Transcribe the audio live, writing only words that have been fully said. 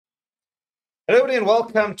Hello everybody and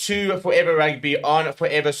welcome to Forever Rugby on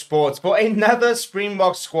Forever Sports for another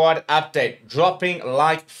Springbok squad update, dropping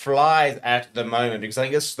like flies at the moment because I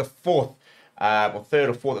think this is the third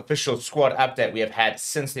or fourth official squad update we have had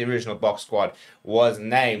since the original box squad was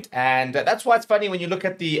named. And that's why it's funny when you look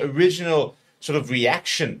at the original sort of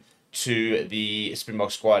reaction to the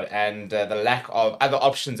Springbok squad and the lack of other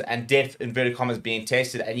options and depth, inverted commas, being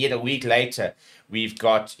tested, and yet a week later we've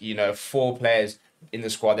got 4 players in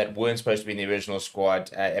the squad that weren't supposed to be in the original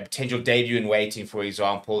squad, a potential debut in waiting, for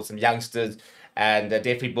example, some youngsters, and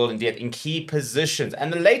definitely building depth in key positions.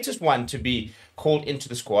 And the latest one to be called into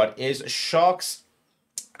the squad is Sharks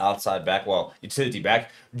outside back, utility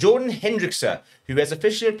back, Jordan Hendrickse, who has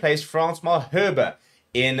officially replaced Frans Malherbe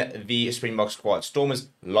in the Springbok squad. Stormers,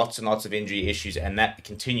 lots and lots of injury issues, and that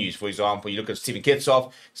continues. For example, you look at Steven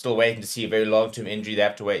Kitshoff, still waiting to see a very long-term injury. They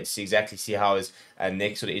have to wait to see how his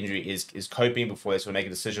next sort of injury is coping before they sort of make a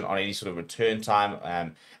decision on any sort of return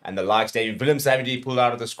time and the likes. David Willems having to be pulled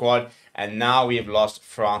out of the squad, and now we have lost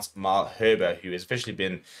Frans Malherbe, who has officially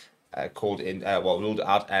been called in, ruled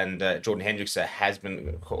out, and Jordan Hendrickse has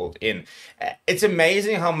been called in. It's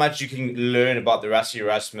amazing how much you can learn about the Rassie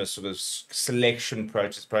Erasmus sort of selection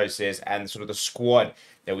process and sort of the squad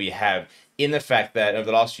that we have, in the fact that over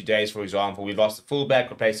the last few days, for example, we've lost a fullback,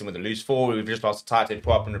 replaced him with a loose forward. We've just lost a tight end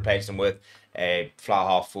prop and replaced him with a fly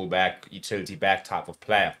half fullback, utility back type of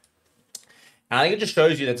player. And I think it just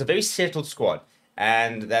shows you that it's a very settled squad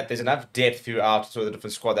and that there's enough depth throughout sort of the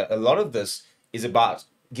different squad that a lot of this is about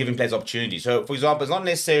giving players opportunities. So, for example, it's not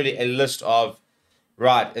necessarily a list of,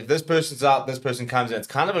 right, if this person's out, this person comes in. It's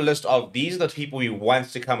kind of a list of, these are the people we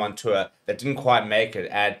want to come on tour that didn't quite make it.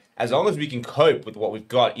 And as long as we can cope with what we've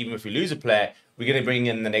got, even if we lose a player, we're going to bring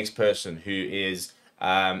in the next person who is,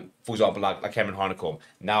 for example, like Cameron Hanekom,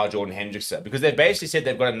 now Jordan Hendrickse, because they've basically said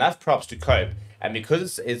they've got enough props to cope. And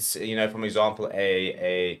because it's from example,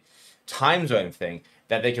 a time zone thing,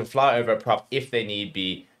 that they can fly over a prop if they need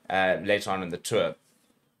be later on in the tour.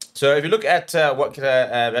 So if you look at what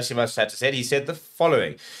Rassie Erasmus had to say, he said the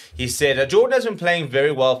following. He said, Jordan has been playing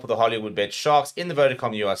very well for the Hollywood Bet Sharks in the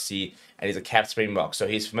Vodacom URC, and he's a capped Springbok, so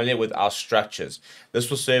he's familiar with our structures. This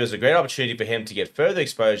will serve as a great opportunity for him to get further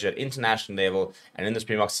exposure at international level and in the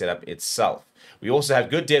Springbok setup itself. We also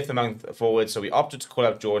have good depth among forwards, so we opted to call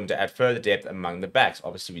up Jordan to add further depth among the backs.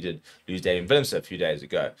 Obviously, we did lose David Willems a few days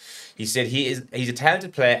ago. He said he's a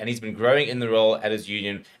talented player and he's been growing in the role at his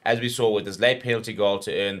union, as we saw with his late penalty goal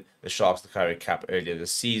to earn the Sharks the Currie Cup earlier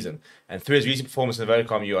this season, and through his recent performance in the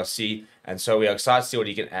Vodacom URC, and so we are excited to see what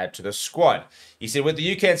he can add to the squad. He said, with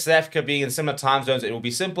the UK and South Africa being in similar time zones, it will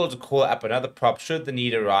be simple to call up another prop should the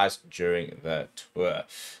need arise during the tour.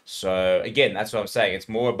 So again, that's what I'm saying. It's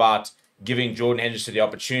more about giving Jordan Hendrickse the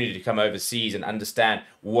opportunity to come overseas and understand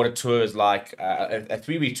what a tour is like, a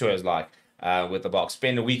 3-week tour is like with the Boks.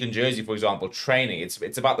 Spend a week in Jersey, for example, training.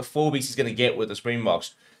 It's about the 4 weeks he's going to get with the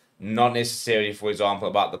Springboks, not necessarily, for example,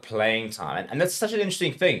 about the playing time. And that's such an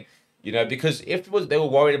interesting thing, because if they were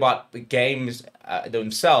worried about the games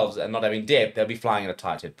themselves and not having depth, they'll be flying in a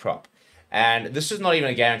tight head prop. And this is not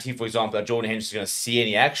even a guarantee, for example, that Jordan Hendrickse is going to see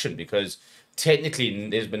any action, because technically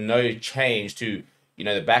there's been no change to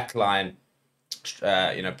the backline,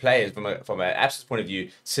 players from an absence point of view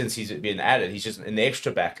since he's been added. He's just an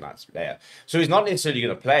extra backline player. So he's not necessarily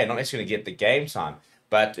going to play, not necessarily going to get the game time,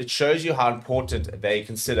 but it shows you how important they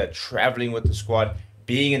consider traveling with the squad,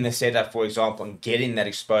 being in the setup, for example, and getting that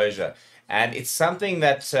exposure. And it's something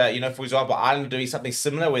that, for example, Ireland are doing something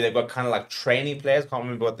similar where they've got kind of like training players. Can't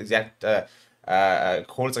remember what the exact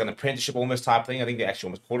call. It's like an apprenticeship almost type thing. I think they actually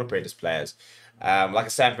almost call apprentice players. Like a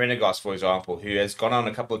Sam Prendergast, for example, who has gone on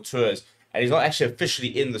a couple of tours and he's not actually officially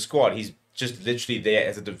in the squad. He's just literally there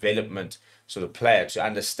as a development sort of player to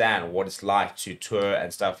understand what it's like to tour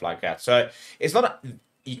and stuff like that. So it's not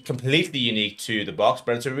completely unique to the Boks,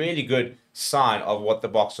 but it's a really good sign of what the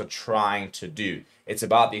Boks are trying to do. It's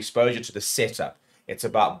about the exposure to the setup. It's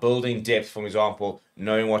about building depth, for example,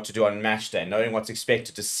 knowing what to do on match day, knowing what's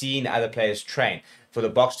expected, to seeing other players train, for the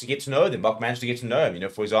Boks to get to know them, Boks managed to get to know him.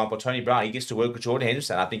 For example, Tony Brown, he gets to work with Jordan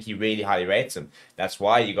Hendrickse. I think he really highly rates him. That's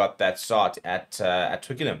why he got that start at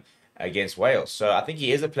Twickenham against Wales. So I think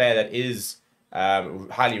he is a player that is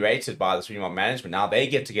highly rated by the Springbok management. Now they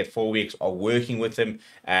get to get 4 weeks of working with him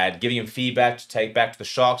and giving him feedback to take back to the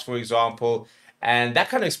Sharks, for example. And that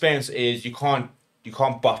kind of experience is you can't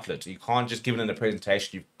bottle it. You can't just give it in a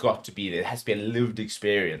presentation. You've got to be there. It has to be a lived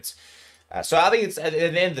experience. So I think it's at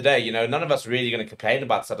the end of the day, none of us are really going to complain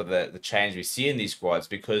about some of the change we see in these squads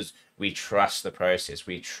because we trust the process.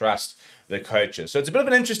 We trust the coaches. So it's a bit of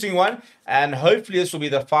an interesting one. And hopefully this will be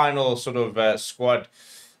the final sort of squad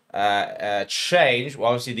change.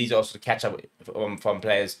 Well, obviously, these are also to catch up from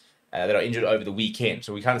players that are injured over the weekend.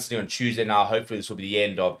 So we're kind of sitting on Tuesday now. Hopefully, this will be the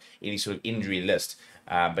end of any sort of injury list.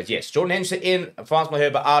 But yes, Jordan Henderson in, Frans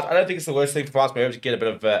Malherbe out. I don't think it's the worst thing for Frans Malherbe to get a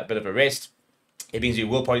bit of a rest. It means we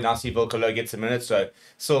will probably now see Vilkalo gets a minute, so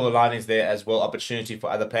silver linings there as well. Opportunity for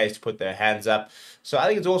other players to put their hands up. So I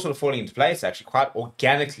think it's all sort of falling into place, actually, quite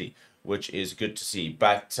organically, which is good to see.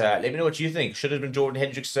 But let me know what you think. Should it have been Jordan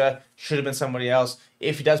Hendricks? Should have been somebody else?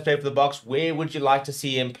 If he does play for the Boks, where would you like to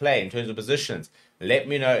see him play in terms of positions? Let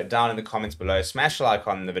me know down in the comments below. Smash the like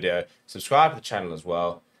on the video. Subscribe to the channel as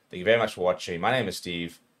well. Thank you very much for watching. My name is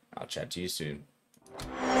Steve. I'll chat to you soon.